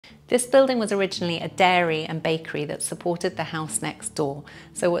This building was originally a dairy and bakery that supported the house next door.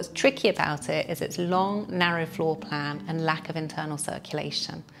 So what's tricky about it is its long, narrow floor plan and lack of internal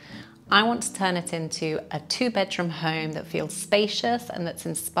circulation. I want to turn it into a 2-bedroom home that feels spacious and that's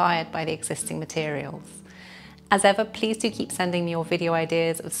inspired by the existing materials. As ever, please do keep sending me your video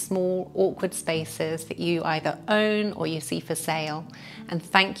ideas of small, awkward spaces that you either own or you see for sale. And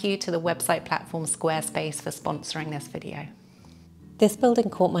thank you to the website platform Squarespace for sponsoring this video. This building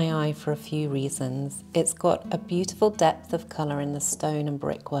caught my eye for a few reasons. It's got a beautiful depth of colour in the stone and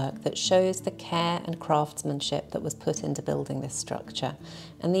brickwork that shows the care and craftsmanship that was put into building this structure.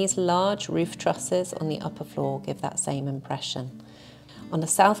 And these large roof trusses on the upper floor give that same impression. On the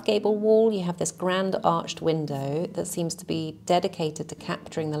south gable wall, you have this grand arched window that seems to be dedicated to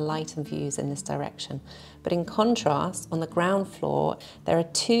capturing the light and views in this direction. But in contrast, on the ground floor, there are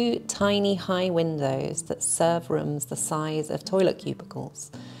 2 tiny high windows that serve rooms the size of toilet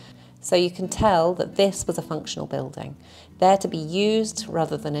cubicles. So you can tell that this was a functional building, there to be used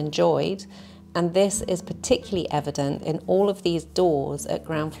rather than enjoyed, and this is particularly evident in all of these doors at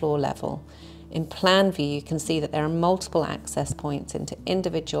ground floor level. In plan view, you can see that there are multiple access points into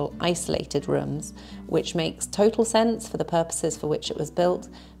individual isolated rooms, which makes total sense for the purposes for which it was built,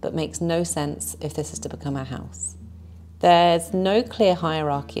 but makes no sense if this is to become a house. There's no clear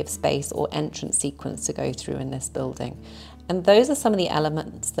hierarchy of space or entrance sequence to go through in this building, and those are some of the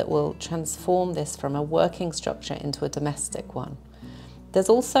elements that will transform this from a working structure into a domestic one. There's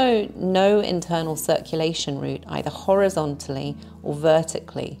also no internal circulation route, either horizontally or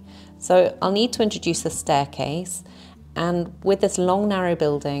vertically. So I'll need to introduce a staircase, and with this long narrow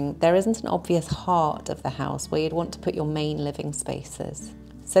building, there isn't an obvious heart of the house where you'd want to put your main living spaces.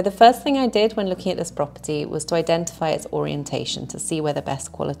 So the first thing I did when looking at this property was to identify its orientation to see where the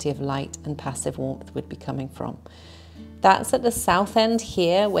best quality of light and passive warmth would be coming from. That's at the south end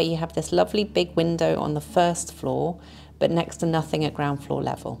here, where you have this lovely big window on the first floor, but next to nothing at ground floor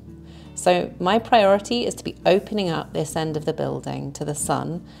level. So my priority is to be opening up this end of the building to the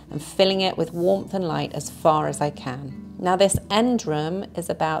sun and filling it with warmth and light as far as I can. Now this end room is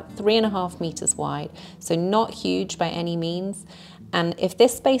about 3.5 meters wide, so not huge by any means. And if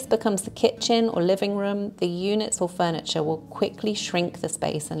this space becomes the kitchen or living room, the units or furniture will quickly shrink the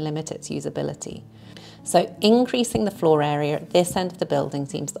space and limit its usability. So increasing the floor area at this end of the building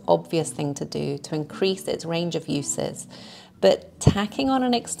seems the obvious thing to do to increase its range of uses. But tacking on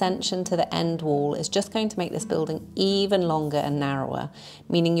an extension to the end wall is just going to make this building even longer and narrower,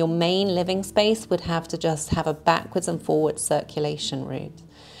 meaning your main living space would have to just have a backwards and forwards circulation route.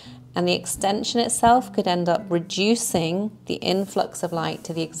 And the extension itself could end up reducing the influx of light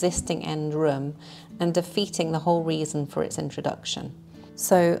to the existing end room and defeating the whole reason for its introduction.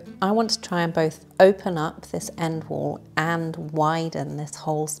 So I want to try and both open up this end wall and widen this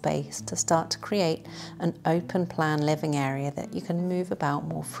whole space to start to create an open plan living area that you can move about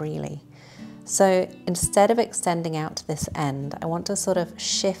more freely. So instead of extending out to this end, I want to sort of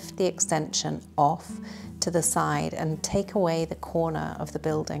shift the extension off to the side and take away the corner of the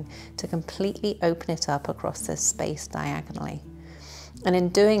building to completely open it up across this space diagonally. And in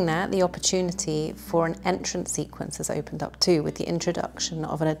doing that, the opportunity for an entrance sequence is opened up too, with the introduction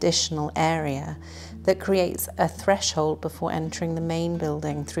of an additional area that creates a threshold before entering the main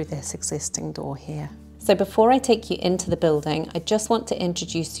building through this existing door here. So before I take you into the building, I just want to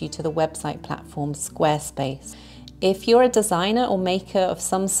introduce you to the website platform Squarespace. If you're a designer or maker of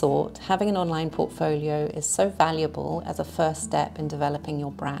some sort, having an online portfolio is so valuable as a first step in developing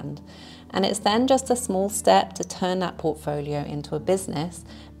your brand. And it's then just a small step to turn that portfolio into a business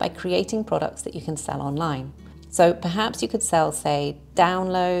by creating products that you can sell online. So perhaps you could sell, say,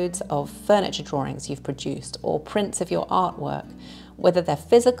 downloads of furniture drawings you've produced or prints of your artwork. Whether they're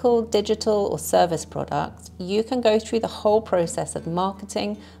physical, digital, or service products, you can go through the whole process of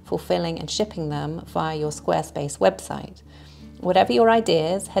marketing, fulfilling, and shipping them via your Squarespace website. Whatever your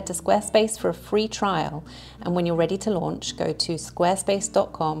ideas, head to Squarespace for a free trial, and when you're ready to launch, go to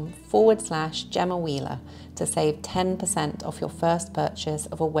squarespace.com/Gemma Wheeler to save 10% off your first purchase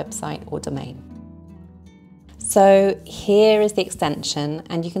of a website or domain. So here is the extension,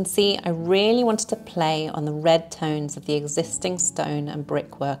 and you can see I really wanted to play on the red tones of the existing stone and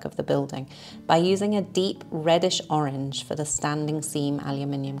brickwork of the building by using a deep reddish orange for the standing seam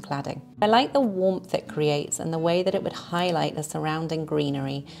aluminium cladding. I like the warmth it creates and the way that it would highlight the surrounding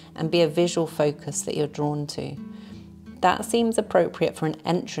greenery and be a visual focus that you're drawn to. That seems appropriate for an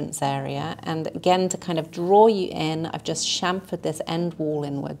entrance area, and again, to kind of draw you in, I've just chamfered this end wall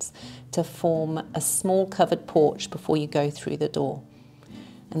inwards to form a small covered porch before you go through the door.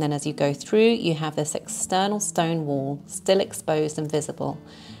 And then as you go through, you have this external stone wall still exposed and visible,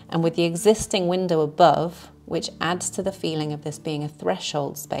 and with the existing window above, which adds to the feeling of this being a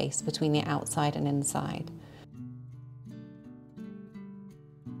threshold space between the outside and inside.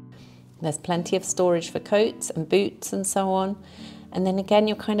 There's plenty of storage for coats and boots and so on. And then again,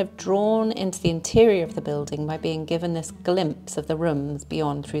 you're kind of drawn into the interior of the building by being given this glimpse of the rooms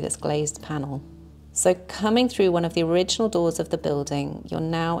beyond through this glazed panel. So coming through one of the original doors of the building, you're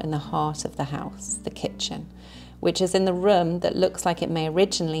now in the heart of the house, the kitchen, which is in the room that looks like it may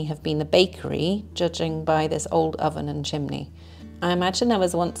originally have been the bakery, judging by this old oven and chimney. I imagine there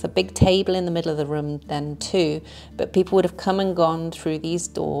was once a big table in the middle of the room then too, but people would have come and gone through these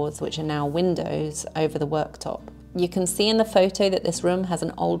doors, which are now windows, over the worktop. You can see in the photo that this room has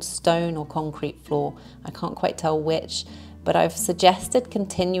an old stone or concrete floor. I can't quite tell which, but I've suggested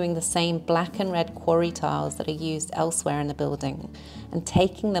continuing the same black and red quarry tiles that are used elsewhere in the building and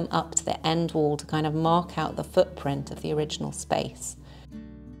taking them up to the end wall to kind of mark out the footprint of the original space.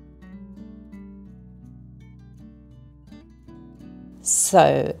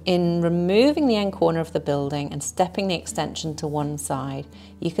 So, in removing the end corner of the building and stepping the extension to one side,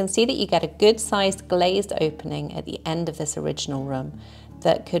 you can see that you get a good-sized glazed opening at the end of this original room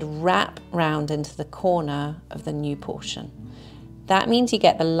that could wrap round into the corner of the new portion. That means you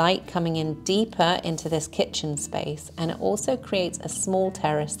get the light coming in deeper into this kitchen space, and it also creates a small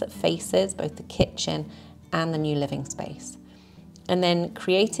terrace that faces both the kitchen and the new living space. And then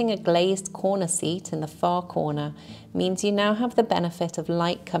creating a glazed corner seat in the far corner means you now have the benefit of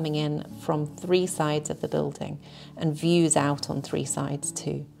light coming in from three sides of the building and views out on three sides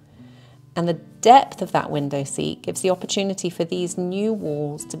too. And the depth of that window seat gives the opportunity for these new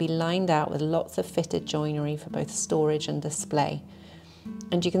walls to be lined out with lots of fitted joinery for both storage and display.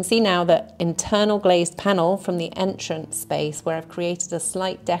 And you can see now that internal glazed panel from the entrance space, where I've created a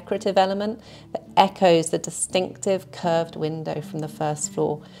slight decorative element that echoes the distinctive curved window from the first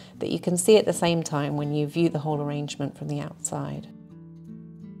floor that you can see at the same time when you view the whole arrangement from the outside.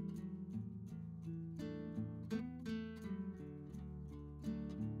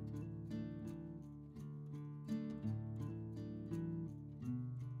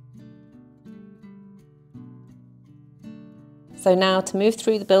 So now to move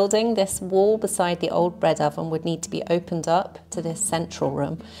through the building, this wall beside the old bread oven would need to be opened up to this central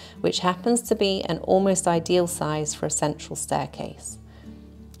room, which happens to be an almost ideal size for a central staircase.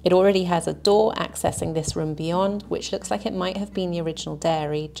 It already has a door accessing this room beyond, which looks like it might have been the original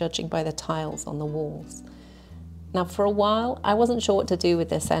dairy, judging by the tiles on the walls. Now for a while, I wasn't sure what to do with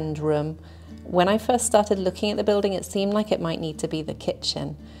this end room. When I first started looking at the building, it seemed like it might need to be the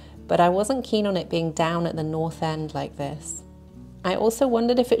kitchen, but I wasn't keen on it being down at the north end like this. I also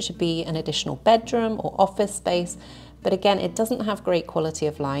wondered if it should be an additional bedroom or office space, but again, it doesn't have great quality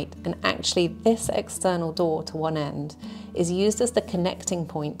of light, and actually this external door to one end is used as the connecting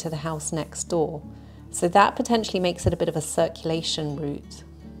point to the house next door. So that potentially makes it a bit of a circulation route.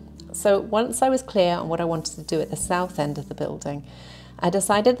 So once I was clear on what I wanted to do at the south end of the building, I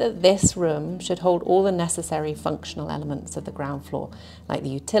decided that this room should hold all the necessary functional elements of the ground floor, like the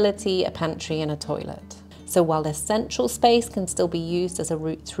utility, a pantry, and a toilet. So while this central space can still be used as a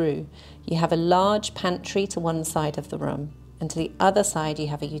route through, you have a large pantry to one side of the room, and to the other side you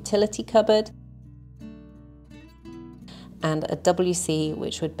have a utility cupboard and a WC,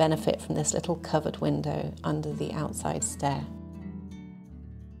 which would benefit from this little covered window under the outside stair.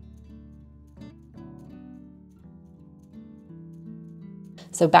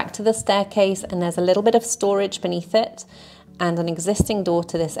 So back to the staircase, and there's a little bit of storage beneath it, and an existing door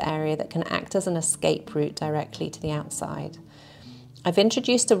to this area that can act as an escape route directly to the outside. I've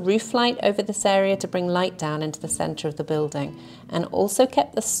introduced a roof light over this area to bring light down into the centre of the building, and also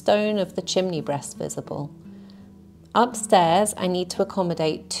kept the stone of the chimney breast visible. Upstairs, I need to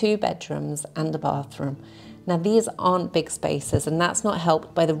accommodate 2 bedrooms and a bathroom. Now these aren't big spaces, and that's not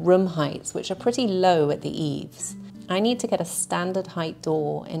helped by the room heights, which are pretty low at the eaves. I need to get a standard height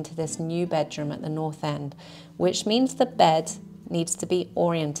door into this new bedroom at the north end, which means the bed needs to be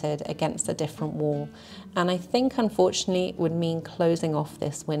oriented against a different wall, and I think unfortunately it would mean closing off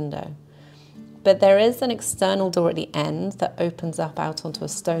this window. But there is an external door at the end that opens up out onto a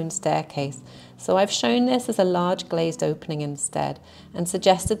stone staircase, so I've shown this as a large glazed opening instead, and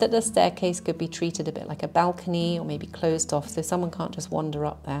suggested that the staircase could be treated a bit like a balcony or maybe closed off so someone can't just wander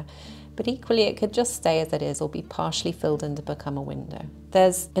up there. But equally it could just stay as it is or be partially filled in to become a window.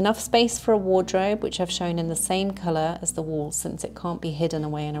 There's enough space for a wardrobe, which I've shown in the same colour as the walls since it can't be hidden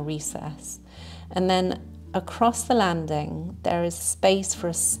away in a recess. And then across the landing there is space for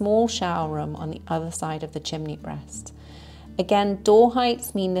a small shower room on the other side of the chimney breast. Again, door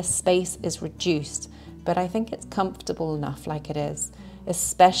heights mean this space is reduced, but I think it's comfortable enough like it is,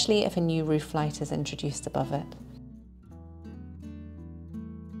 especially if a new roof light is introduced above it.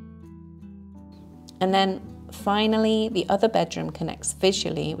 And then finally, the other bedroom connects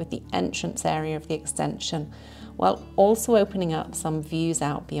visually with the entrance area of the extension, while also opening up some views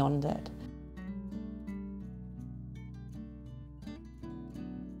out beyond it.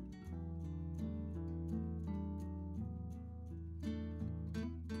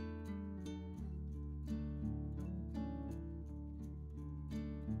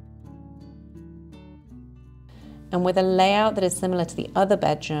 And with a layout that is similar to the other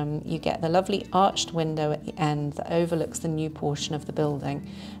bedroom, you get the lovely arched window at the end that overlooks the new portion of the building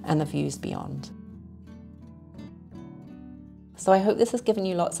and the views beyond. So I hope this has given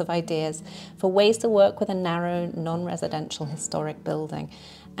you lots of ideas for ways to work with a narrow, non-residential historic building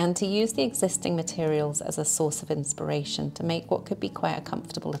and to use the existing materials as a source of inspiration to make what could be quite a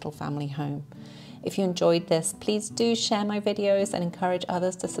comfortable little family home. If you enjoyed this, please do share my videos and encourage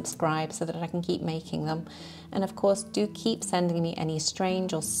others to subscribe so that I can keep making them. And of course, do keep sending me any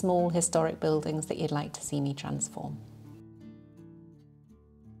strange or small historic buildings that you'd like to see me transform.